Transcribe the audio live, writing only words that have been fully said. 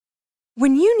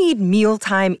When you need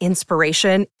mealtime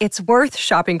inspiration, it's worth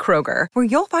shopping Kroger, where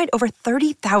you'll find over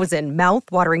 30,000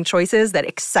 mouth-watering choices that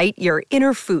excite your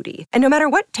inner foodie. And no matter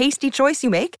what tasty choice you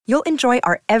make, you'll enjoy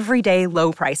our everyday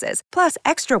low prices, plus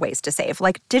extra ways to save,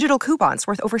 like digital coupons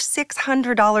worth over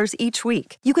 $600 each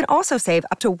week. You can also save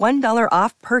up to $1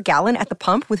 off per gallon at the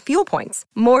pump with fuel points.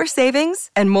 More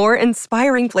savings and more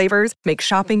inspiring flavors make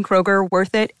shopping Kroger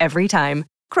worth it every time.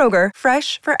 Kroger,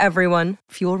 fresh for everyone.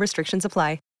 Fuel restrictions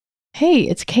apply. Hey,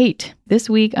 it's Kate. This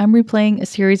week, I'm replaying a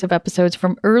series of episodes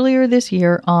from earlier this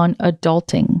year on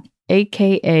adulting,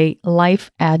 aka life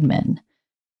admin.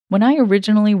 When I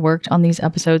originally worked on these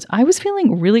episodes, I was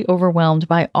feeling really overwhelmed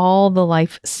by all the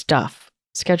life stuff,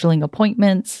 scheduling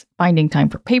appointments, finding time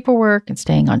for paperwork, and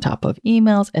staying on top of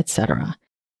emails, etc.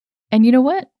 And you know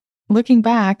what? Looking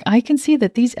back, I can see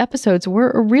that these episodes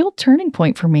were a real turning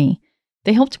point for me.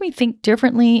 They helped me think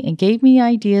differently and gave me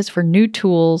ideas for new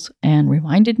tools and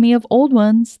reminded me of old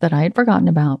ones that I had forgotten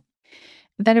about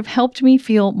that have helped me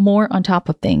feel more on top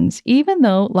of things, even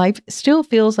though life still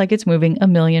feels like it's moving a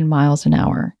million miles an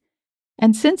hour.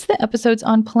 And since the episodes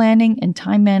on planning and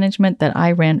time management that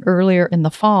I ran earlier in the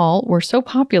fall were so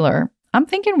popular, I'm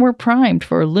thinking we're primed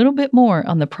for a little bit more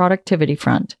on the productivity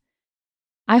front.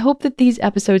 I hope that these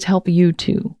episodes help you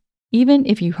too. Even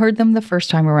if you heard them the first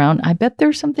time around, I bet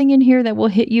there's something in here that will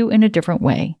hit you in a different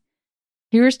way.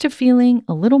 Here's to feeling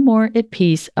a little more at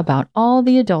peace about all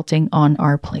the adulting on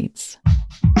our plates.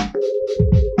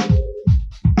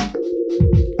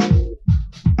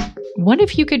 What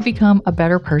if you could become a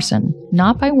better person,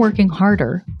 not by working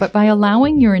harder, but by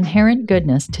allowing your inherent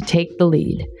goodness to take the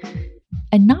lead?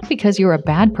 And not because you're a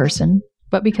bad person,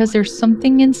 but because there's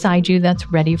something inside you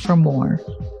that's ready for more.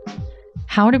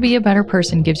 How to Be a Better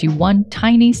Person gives you one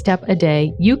tiny step a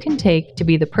day you can take to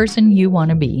be the person you want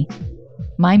to be.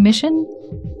 My mission?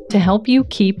 To help you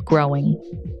keep growing.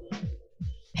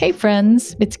 Hey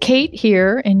friends, it's Kate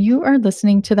here, and you are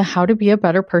listening to the How to Be a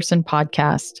Better Person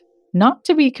podcast. Not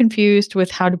to be confused with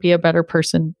How to Be a Better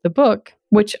Person, the book,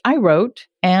 which I wrote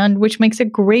and which makes a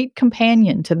great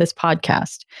companion to this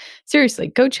podcast. Seriously,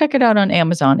 go check it out on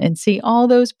Amazon and see all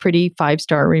those pretty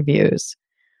 5-star reviews.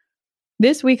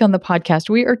 This week on the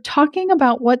podcast, we are talking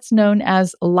about what's known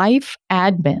as life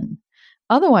admin,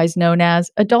 otherwise known as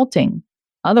adulting,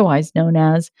 otherwise known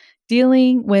as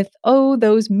dealing with,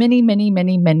 those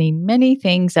many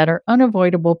things that are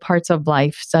unavoidable parts of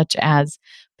life, such as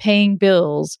paying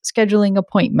bills, scheduling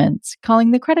appointments, calling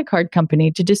the credit card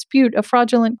company to dispute a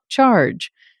fraudulent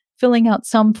charge, filling out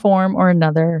some form or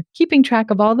another, keeping track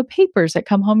of all the papers that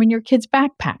come home in your kids'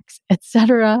 backpacks,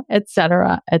 etc.,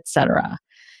 etc., etc.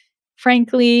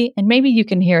 Frankly, and maybe you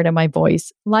can hear it in my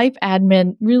voice, life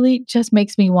admin really just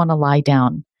makes me want to lie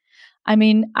down. I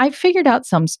mean, I figured out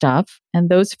some stuff, and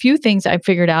those few things I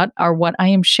figured out are what I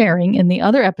am sharing in the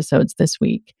other episodes this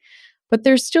week. But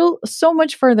there's still so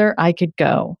much further I could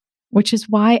go, which is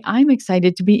why I'm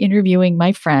excited to be interviewing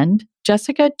my friend,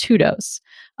 Jessica Tudos,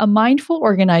 a mindful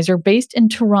organizer based in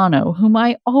Toronto, whom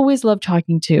I always love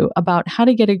talking to about how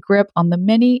to get a grip on the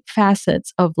many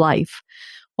facets of life,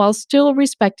 while still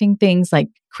respecting things like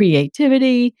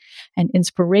creativity and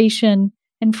inspiration,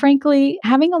 and frankly,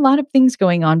 having a lot of things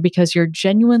going on because you're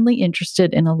genuinely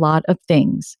interested in a lot of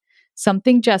things,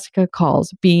 something Jessica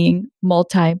calls being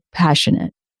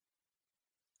multi-passionate.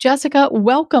 Jessica,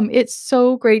 welcome. It's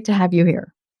so great to have you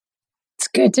here. It's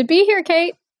good to be here,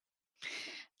 Kate.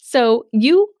 So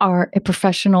you are a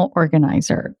professional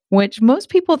organizer, which most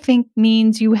people think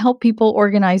means you help people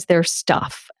organize their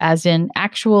stuff, as in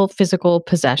actual physical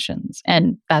possessions,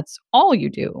 and that's all you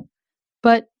do.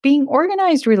 But being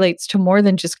organized relates to more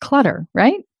than just clutter,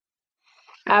 right?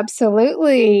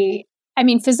 Absolutely. I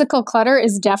mean, physical clutter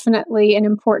is definitely an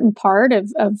important part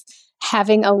of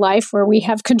having a life where we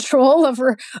have control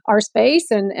over our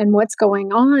space and what's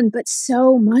going on. But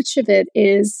so much of it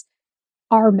is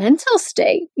our mental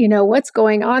state, what's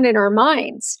going on in our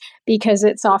minds, because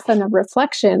it's often a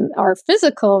reflection. Our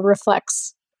physical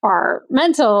reflects our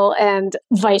mental and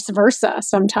vice versa.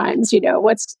 Sometimes,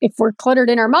 if we're cluttered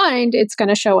in our mind, it's going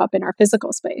to show up in our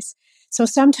physical space. So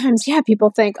sometimes,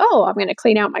 people think, I'm going to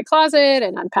clean out my closet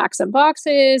and unpack some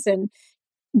boxes and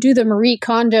do the Marie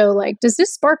Kondo, does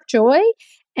this spark joy?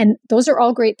 And those are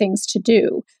all great things to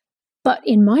do. But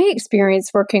in my experience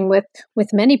working with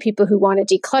many people who want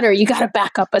to declutter, you got to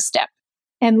back up a step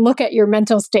and look at your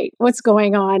mental state, what's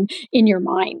going on in your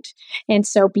mind. And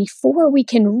so before we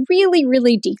can really,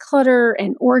 really declutter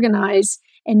and organize,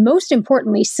 and most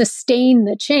importantly, sustain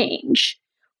the change,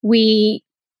 we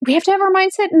have to have our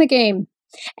mindset in the game.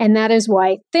 And that is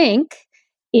why Think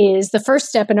is the first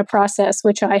step in a process,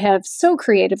 which I have so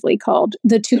creatively called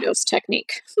the 2-dose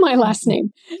technique, my last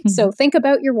name. So think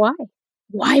about your why.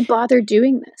 Why bother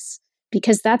doing this?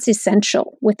 Because that's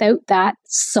essential. Without that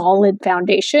solid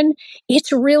foundation,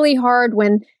 it's really hard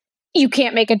when you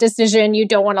can't make a decision, you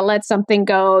don't want to let something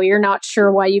go, you're not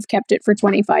sure why you've kept it for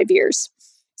 25 years.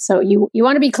 So you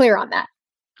want to be clear on that.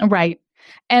 Right.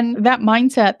 And that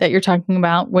mindset that you're talking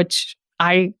about, which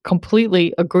I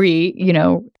completely agree,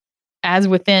 as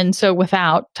within, so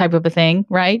without type of a thing,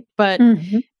 right? But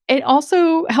it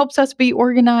also helps us be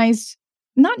organized,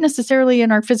 not necessarily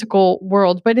in our physical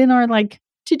world, but in our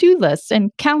to-do lists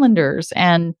and calendars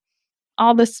and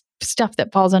all this stuff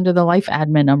that falls under the life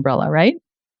admin umbrella, right?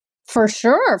 For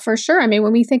sure, for sure. I mean,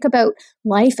 when we think about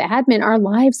life admin, our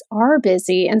lives are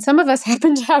busy, and some of us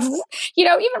happen to have,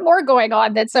 even more going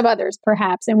on than some others,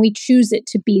 perhaps, and we choose it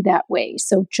to be that way.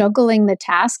 So juggling the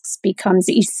tasks becomes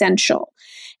essential.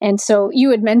 And so you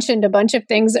had mentioned a bunch of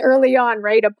things early on,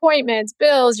 right? Appointments,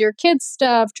 bills, your kids'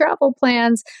 stuff, travel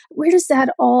plans. Where does that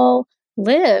all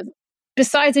live?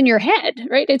 Besides in your head,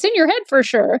 right? It's in your head for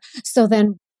sure. So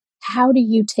then how do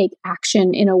you take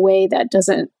action in a way that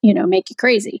doesn't, make you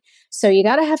crazy? So you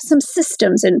got to have some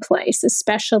systems in place,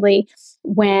 especially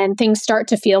when things start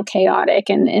to feel chaotic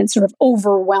and sort of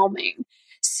overwhelming.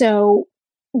 So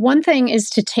one thing is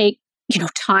to take,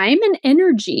 time and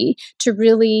energy to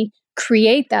really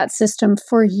create that system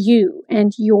for you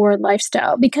and your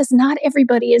lifestyle, because not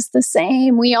everybody is the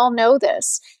same. We all know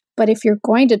this. But if you're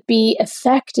going to be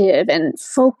effective and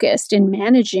focused in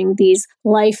managing these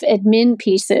life admin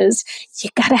pieces, you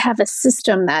got to have a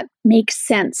system that makes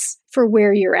sense for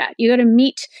where you're at. You got to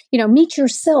meet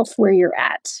yourself where you're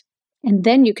at, and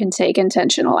then you can take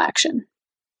intentional action.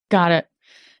 Got it.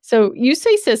 So you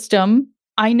say system.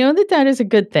 I know that is a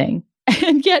good thing.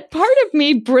 And yet part of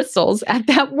me bristles at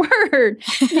that word.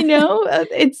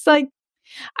 It's like,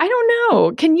 I don't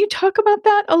know. Can you talk about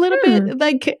that a little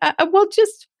bit?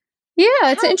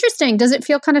 Yeah, it's interesting. Does it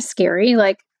feel kind of scary?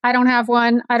 Like, I don't have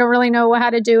one. I don't really know how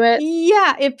to do it.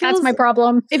 Yeah, that's my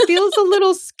problem. It feels a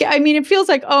little scary. I mean, it feels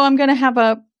like, I'm going to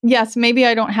have yes, maybe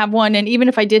I don't have one. And even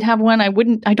if I did have one,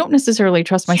 I don't necessarily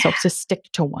trust myself to stick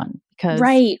to one. Because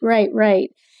Right.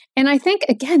 And I think,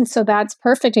 again, so that's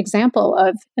perfect example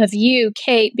of you,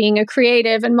 Kate, being a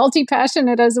creative and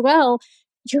multi-passionate as well.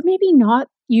 You're maybe not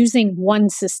using one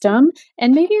system,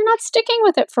 and maybe you're not sticking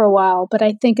with it for a while. But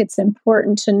I think it's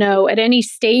important to know at any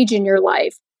stage in your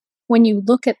life, when you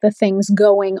look at the things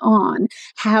going on,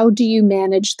 how do you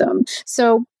manage them?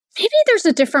 So maybe there's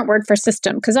a different word for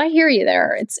system, because I hear you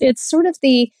there. It's sort of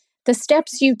the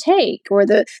steps you take or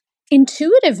the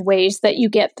intuitive ways that you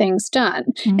get things done.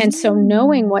 And so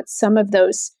knowing what some of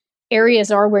those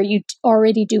areas are where you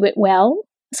already do it well,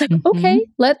 it's like, okay,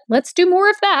 let's do more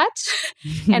of that.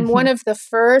 And one of the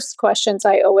first questions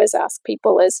I always ask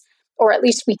people is, or at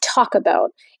least we talk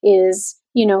about, is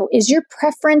your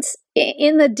preference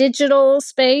in the digital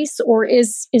space, or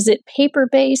is it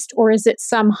paper-based, or is it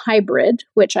some hybrid,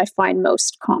 which I find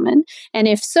most common? And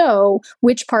if so,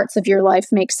 which parts of your life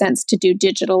make sense to do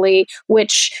digitally,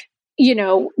 which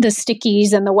the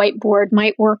stickies and the whiteboard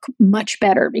might work much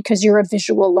better because you're a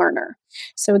visual learner.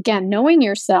 So again, knowing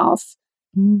yourself,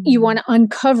 you want to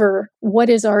uncover what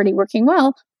is already working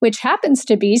well, which happens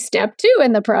to be step 2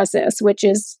 in the process, which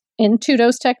is in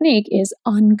 2-dose technique, is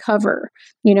uncover.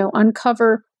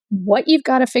 Uncover what you've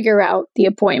got to figure out, the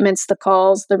appointments, the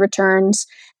calls, the returns,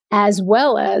 as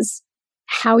well as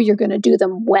how you're going to do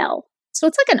them well. So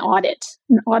it's like an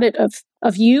audit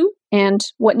of you and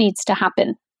what needs to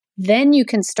happen. Then you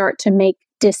can start to make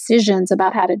decisions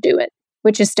about how to do it,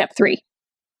 which is step 3.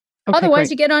 Okay, otherwise,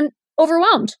 great. You get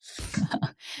overwhelmed.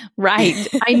 Right.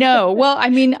 I know. Well, I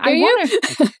mean,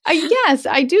 yes,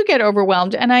 I do get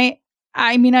overwhelmed. And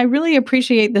I mean, I really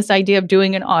appreciate this idea of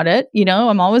doing an audit.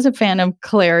 I'm always a fan of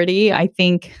clarity. I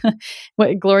think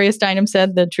what Gloria Steinem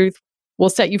said, the truth will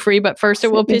set you free, but first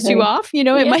it will piss you off.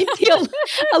 It might feel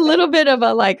a little bit of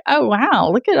a oh,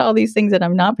 wow, look at all these things that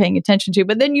I'm not paying attention to.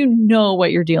 But then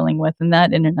what you're dealing with. And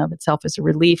that in and of itself is a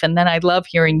relief. And then I love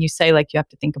hearing you say, you have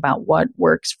to think about what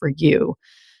works for you.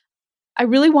 I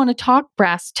really want to talk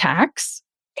brass tacks.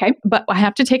 Okay. But I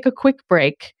have to take a quick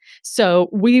break. So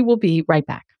we will be right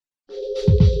back.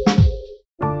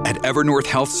 At Evernorth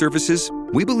Health Services,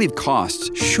 we believe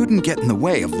costs shouldn't get in the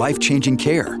way of life-changing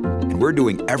care. And we're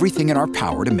doing everything in our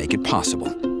power to make it possible.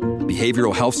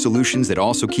 Behavioral health solutions that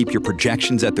also keep your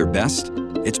projections at their best?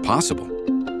 It's possible.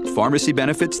 Pharmacy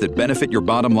benefits that benefit your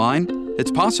bottom line?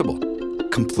 It's possible.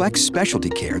 Complex specialty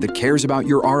care that cares about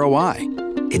your ROI?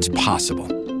 It's possible.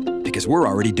 Because we're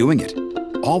already doing it.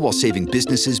 All while saving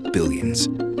businesses billions.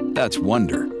 That's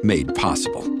Wonder made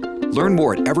possible. Learn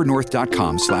more at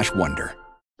evernorth.com/wonder.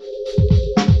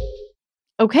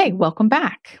 Okay, welcome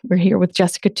back. We're here with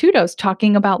Jessica Tudos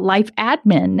talking about life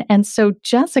admin. And so,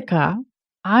 Jessica,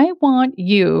 I want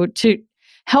you to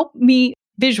help me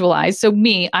visualize. So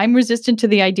I'm resistant to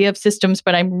the idea of systems,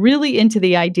 but I'm really into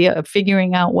the idea of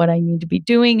figuring out what I need to be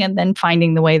doing and then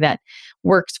finding the way that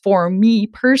works for me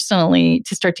personally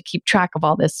to start to keep track of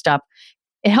all this stuff.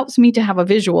 It helps me to have a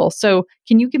visual. So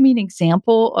can you give me an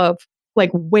example of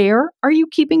like, where are you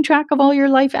keeping track of all your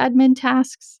life admin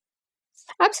tasks?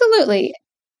 Absolutely.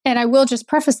 And I will just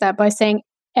preface that by saying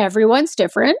everyone's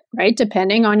different, right?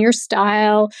 Depending on your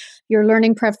style, your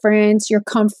learning preference, your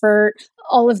comfort,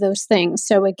 all of those things.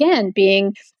 So again,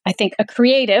 being, I think, a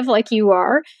creative like you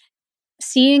are,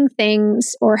 seeing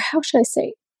things, or how should I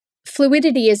say,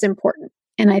 fluidity is important.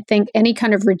 And I think any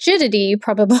kind of rigidity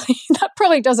that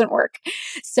probably doesn't work.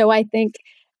 So I think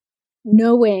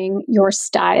knowing your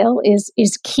style is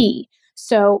key.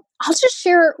 So I'll just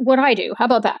share what I do. How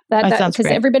about that? That sounds because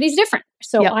great. everybody's different.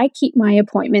 So Yep. I keep my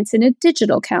appointments in a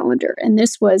digital calendar. And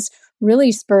this was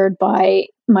really spurred by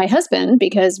my husband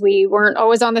because we weren't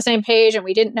always on the same page and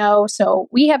we didn't know. So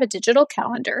we have a digital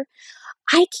calendar.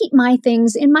 I keep my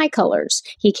things in my colors.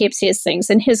 He keeps his things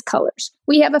in his colors.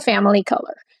 We have a family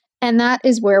color. And that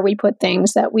is where we put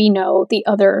things that we know the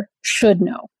other should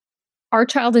know. Our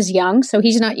child is young, so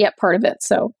he's not yet part of it.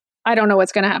 So I don't know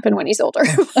what's going to happen when he's older.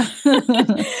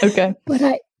 Okay.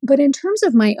 But in terms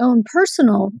of my own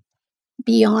personal,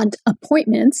 beyond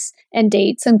appointments and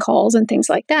dates and calls and things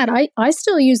like that, I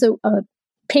still use a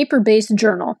paper-based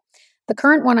journal. The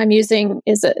current one I'm using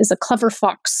is a Clever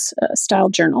Fox style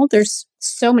journal. There's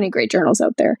so many great journals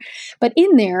out there. But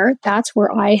in there, that's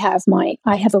where I have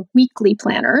a weekly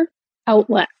planner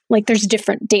outlet. Like there's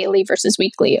different daily versus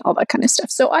weekly, all that kind of stuff.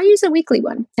 So I use a weekly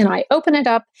one and I open it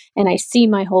up and I see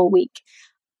my whole week.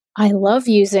 I love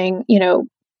using,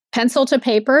 pencil to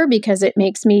paper because it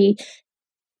makes me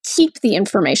keep the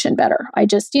information better. I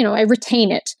just, I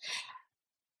retain it.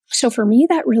 So for me,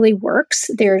 that really works.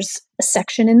 There's a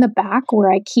section in the back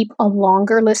where I keep a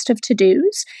longer list of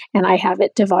to-dos and I have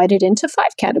it divided into 5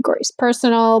 categories: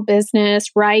 personal,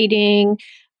 business, writing,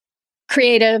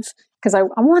 creative, because I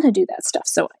want to do that stuff.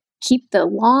 So I keep the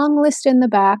long list in the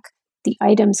back. The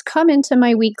items come into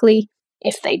my weekly.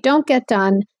 If they don't get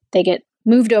done, they get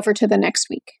moved over to the next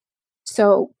week.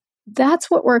 So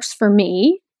that's what works for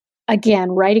me.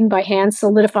 Again, writing by hand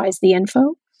solidifies the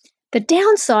info. The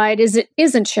downside is it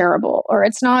isn't shareable or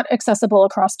it's not accessible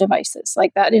across devices.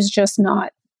 Like that is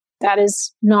not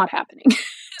happening.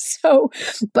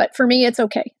 But for me, it's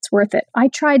okay. It's worth it. I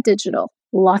tried digital.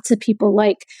 Lots of people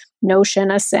like Notion,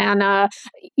 Asana,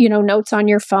 notes on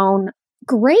your phone.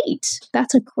 Great.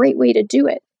 That's a great way to do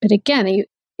it. But again,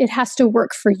 it has to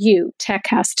work for you. Tech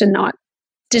has to not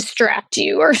distract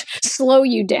you or slow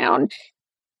you down.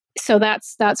 So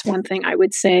that's one thing I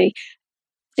would say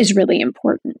is really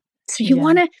important. So you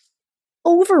want to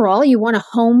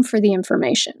home for the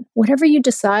information. Whatever you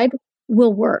decide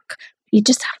will work. You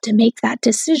just have to make that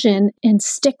decision and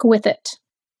stick with it.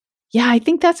 Yeah, I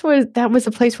think that was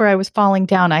a place where I was falling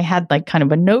down. I had like kind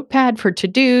of a notepad for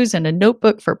to-dos and a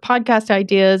notebook for podcast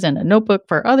ideas and a notebook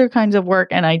for other kinds of work.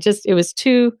 And it was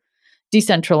too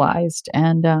decentralized.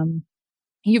 And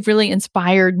you've really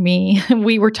inspired me.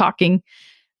 We were talking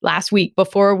last week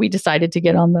before we decided to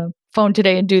get on the phone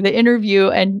today and do the interview.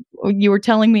 And you were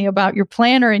telling me about your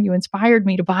planner and you inspired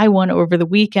me to buy one over the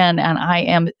weekend. And I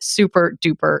am super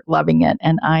duper loving it.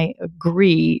 And I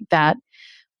agree that,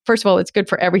 first of all, it's good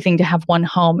for everything to have one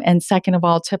home. And second of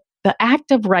all, the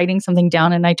act of writing something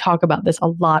down, and I talk about this a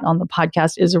lot on the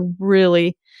podcast, is a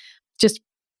really just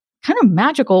kind of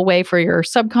magical way for your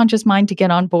subconscious mind to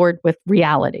get on board with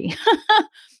reality,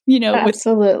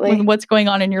 Absolutely. with what's going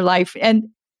on in your life. And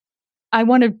I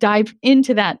want to dive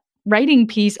into that writing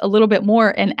piece a little bit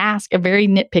more and ask a very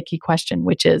nitpicky question,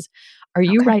 which is, are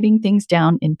you writing things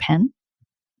down in pen?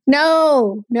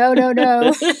 No. I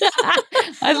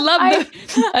love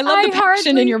the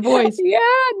passion in your voice. Yeah,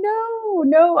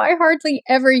 no, I hardly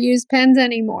ever use pens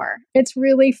anymore. It's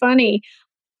really funny.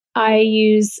 I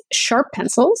use sharp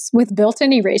pencils with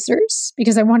built-in erasers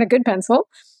because I want a good pencil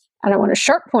and I want a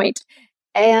sharp point.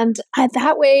 And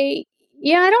that way,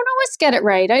 I don't always get it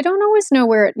right. I don't always know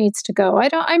where it needs to go.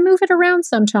 I move it around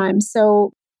sometimes.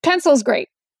 So pencil's great.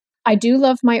 I do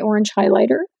love my orange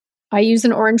highlighter. I use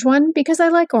an orange one because I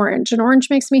like orange and orange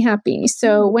makes me happy.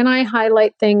 So when I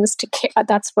highlight things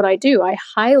that's what I do. I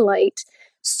highlight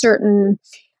certain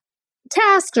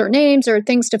tasks or names or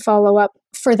things to follow up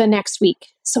for the next week.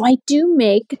 So I do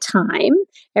make time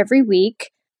every week.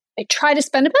 I try to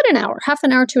spend about an hour, half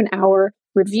an hour to an hour,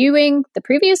 reviewing the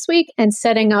previous week and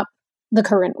setting up the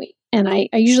current week. And I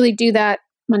usually do that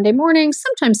Monday morning,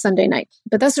 sometimes Sunday night.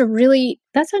 But that's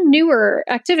a newer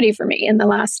activity for me in the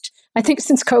last, I think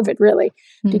since COVID, really,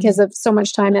 because of so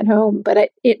much time at home.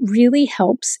 But it really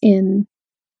helps in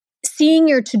seeing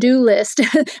your to-do list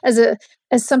as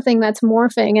something that's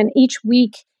morphing. And each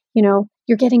week,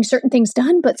 you're getting certain things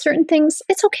done, but certain things,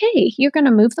 it's okay. You're going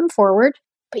to move them forward,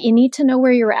 but you need to know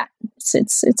where you're at.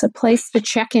 It's a place to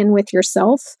check in with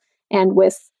yourself and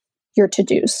with your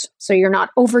to-dos. So you're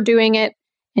not overdoing it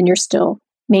and you're still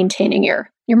maintaining your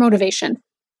motivation.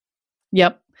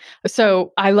 Yep.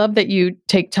 So I love that you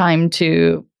take time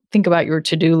to think about your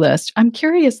to-do list. I'm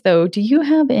curious though, do you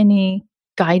have any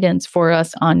guidance for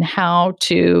us on how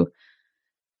to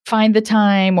find the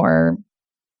time or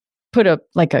put a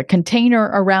container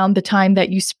around the time that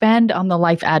you spend on the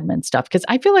life admin stuff? Because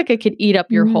I feel like it could eat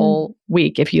up your whole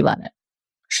week if you let it.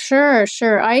 Sure.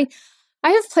 I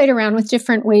have played around with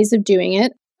different ways of doing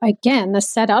it. Again, the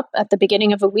setup at the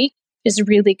beginning of a week is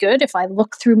really good. If I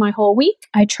look through my whole week,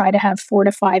 I try to have 4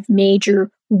 to 5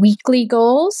 major weekly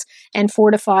goals and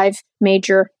 4 to 5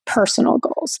 major personal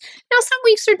goals. Now, some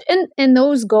weeks are, and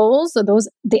those goals or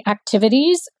the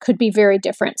activities could be very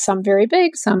different. Some very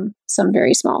big, some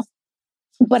very small.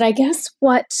 But I guess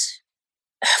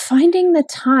finding the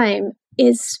time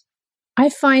is, I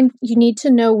find you need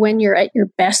to know when you're at your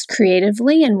best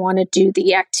creatively and want to do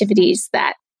the activities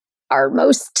that are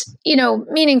most,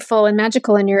 meaningful and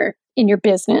magical in your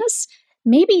business.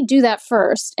 Maybe do that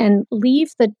first and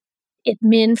leave the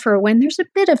admin for when there's a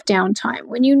bit of downtime,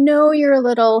 when you're a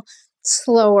little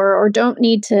slower or don't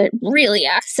need to really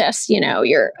access,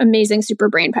 your amazing super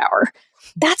brain power.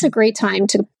 That's a great time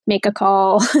to make a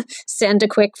call, send a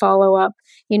quick follow-up,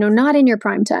 not in your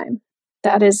prime time.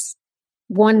 That is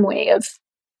one way of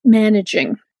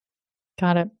managing.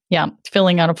 Got it. Yeah.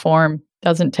 Filling out a form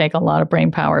doesn't take a lot of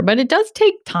brain power, but it does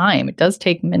take time. It does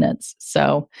take minutes.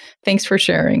 So thanks for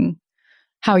sharing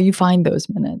how you find those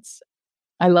minutes.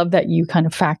 I love that you kind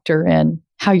of factor in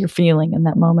how you're feeling in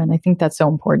that moment. I think that's so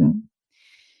important.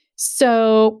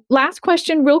 So last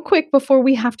question real quick before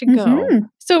we have to go.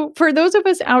 So for those of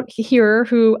us out here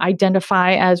who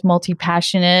identify as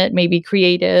multi-passionate, maybe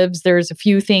creatives, there's a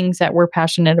few things that we're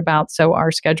passionate about, so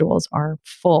our schedules are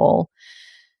full.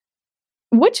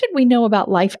 What should we know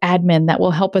about life admin that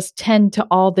will help us tend to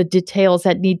all the details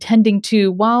that need tending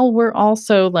to while we're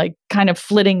also kind of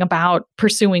flitting about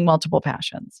pursuing multiple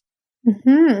passions?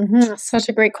 Such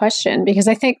a great question, because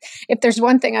I think if there's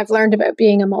one thing I've learned about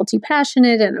being a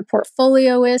multi-passionate and a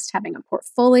portfolioist, having a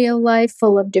portfolio life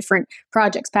full of different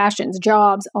projects, passions,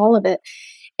 jobs, all of it,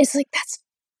 it's that's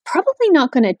probably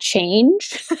not going to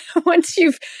change once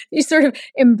you sort of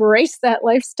embrace that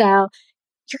lifestyle.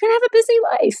 You're going to have a busy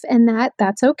life, and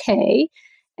that's okay.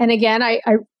 And again, I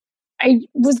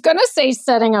was going to say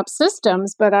setting up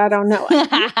systems, but I don't know.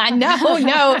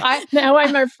 Now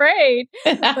I'm afraid.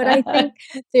 But I think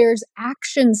there's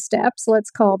action steps, let's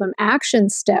call them action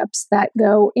steps, that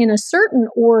go in a certain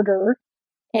order.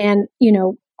 And,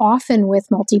 often with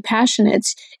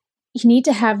multi-passionates, you need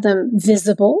to have them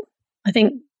visible. I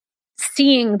think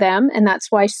seeing them, and that's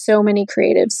why so many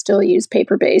creatives still use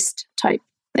paper-based type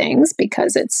things,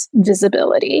 because it's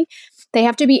visibility. They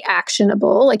have to be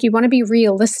actionable. You want to be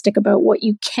realistic about what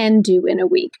you can do in a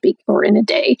week or in a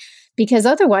day, because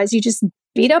otherwise you just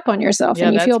beat up on yourself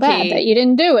and you feel bad that you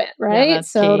didn't do it, right? Yeah,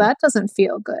 so that doesn't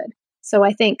feel good. So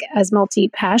I think as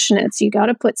multi-passionates, you got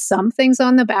to put some things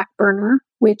on the back burner,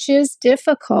 which is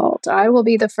difficult. I will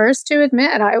be the first to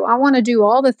admit I want to do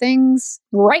all the things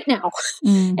right now.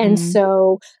 And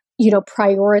so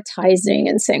prioritizing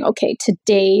and saying, okay,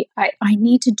 today I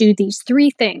need to do these 3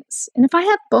 things. And if I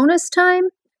have bonus time,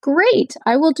 great,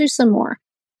 I will do some more.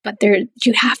 But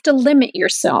you have to limit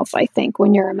yourself, I think,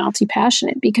 when you're a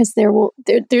multi-passionate, because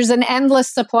there's an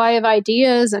endless supply of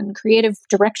ideas and creative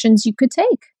directions you could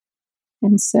take.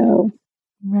 And so,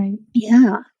 right.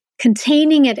 Yeah,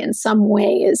 containing it in some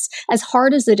way is, as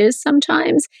hard as it is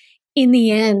sometimes, in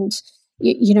the end,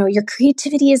 your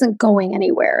creativity isn't going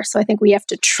anywhere. So I think we have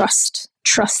to trust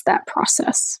that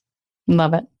process.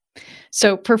 Love it.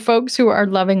 So for folks who are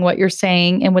loving what you're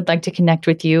saying and would like to connect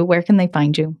with you, where can they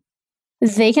find you?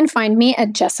 They can find me at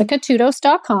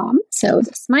jessicatoudos.com. So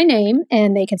that's my name,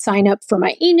 and they can sign up for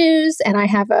my e-news. And I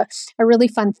have a really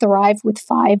fun Thrive with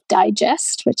 5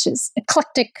 digest, which is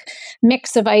eclectic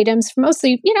mix of items for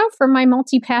mostly, for my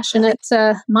multi-passionate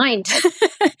mind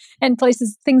and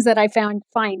things that I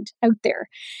find out there.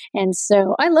 And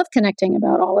so I love connecting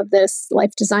about all of this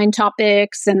life design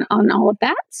topics and on all of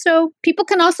that. So people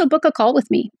can also book a call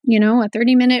with me, a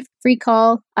 30-minute free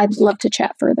call. I'd love to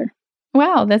chat further.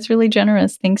 Wow, that's really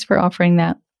generous. Thanks for offering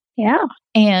that. Yeah.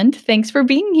 And thanks for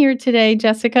being here today,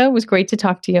 Jessica. It was great to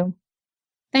talk to you.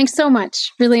 Thanks so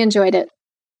much. Really enjoyed it.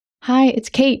 Hi, it's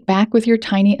Kate back with your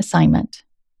tiny assignment.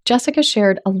 Jessica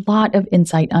shared a lot of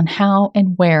insight on how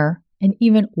and where and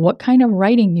even what kind of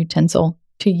writing utensil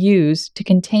to use to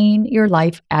contain your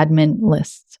life admin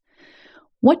lists.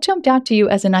 What jumped out to you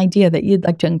as an idea that you'd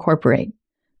like to incorporate?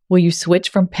 Will you switch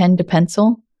from pen to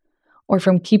pencil? Or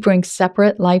from keeping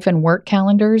separate life and work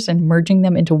calendars and merging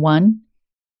them into one?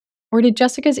 Or did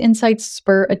Jessica's insights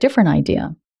spur a different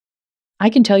idea? I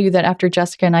can tell you that after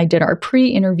Jessica and I did our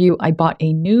pre-interview, I bought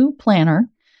a new planner.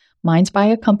 Mine's by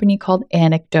a company called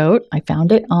Anecdote. I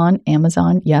found it on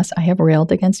Amazon. Yes, I have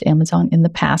railed against Amazon in the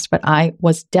past, but I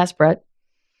was desperate.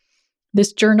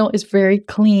 This journal is very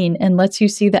clean and lets you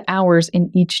see the hours in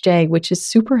each day, which is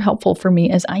super helpful for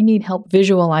me as I need help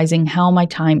visualizing how my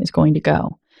time is going to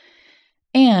go.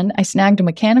 And I snagged a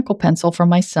mechanical pencil for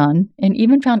my son and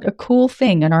even found a cool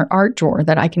thing in our art drawer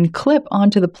that I can clip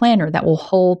onto the planner that will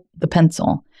hold the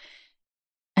pencil.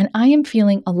 And I am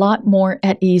feeling a lot more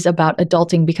at ease about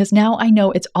adulting because now I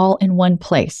know it's all in one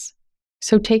place.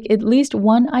 So take at least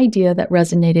one idea that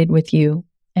resonated with you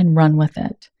and run with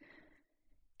it.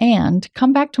 And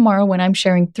come back tomorrow when I'm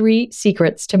sharing 3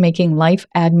 secrets to making life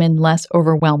admin less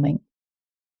overwhelming.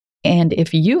 And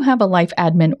if you have a life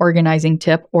admin organizing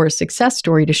tip or a success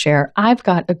story to share, I've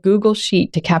got a Google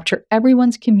Sheet to capture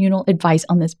everyone's communal advice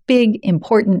on this big,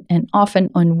 important, and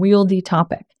often unwieldy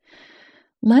topic.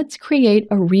 Let's create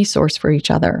a resource for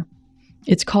each other.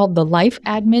 It's called the Life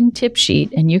Admin Tip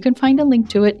Sheet, and you can find a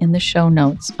link to it in the show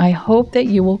notes. I hope that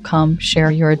you will come share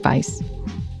your advice.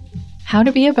 How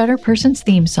to Be a Better Person's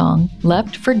theme song,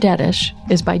 Left for Deadish,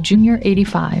 is by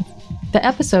Junior85. The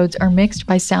episodes are mixed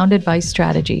by Sound Advice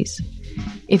Strategies.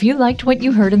 If you liked what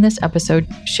you heard in this episode,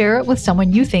 share it with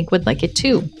someone you think would like it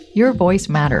too. Your voice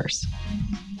matters.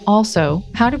 Also,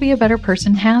 How to Be a Better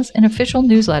Person has an official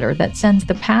newsletter that sends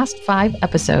the past 5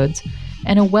 episodes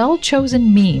and a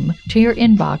well-chosen meme to your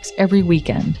inbox every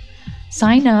weekend.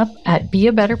 Sign up at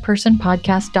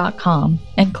beabetterpersonpodcast.com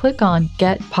and click on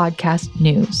Get Podcast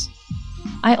News.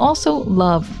 I also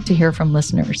love to hear from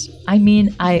listeners. I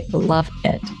mean, I love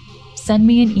it. Send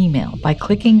me an email by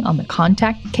clicking on the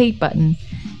Contact Kate button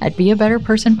at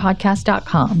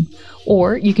beabetterpersonpodcast.com,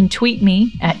 or you can tweet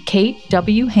me at Kate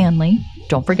W. Hanley,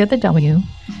 don't forget the W,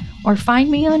 or find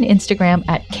me on Instagram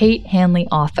at Kate Hanley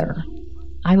Author.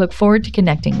 I look forward to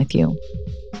connecting with you.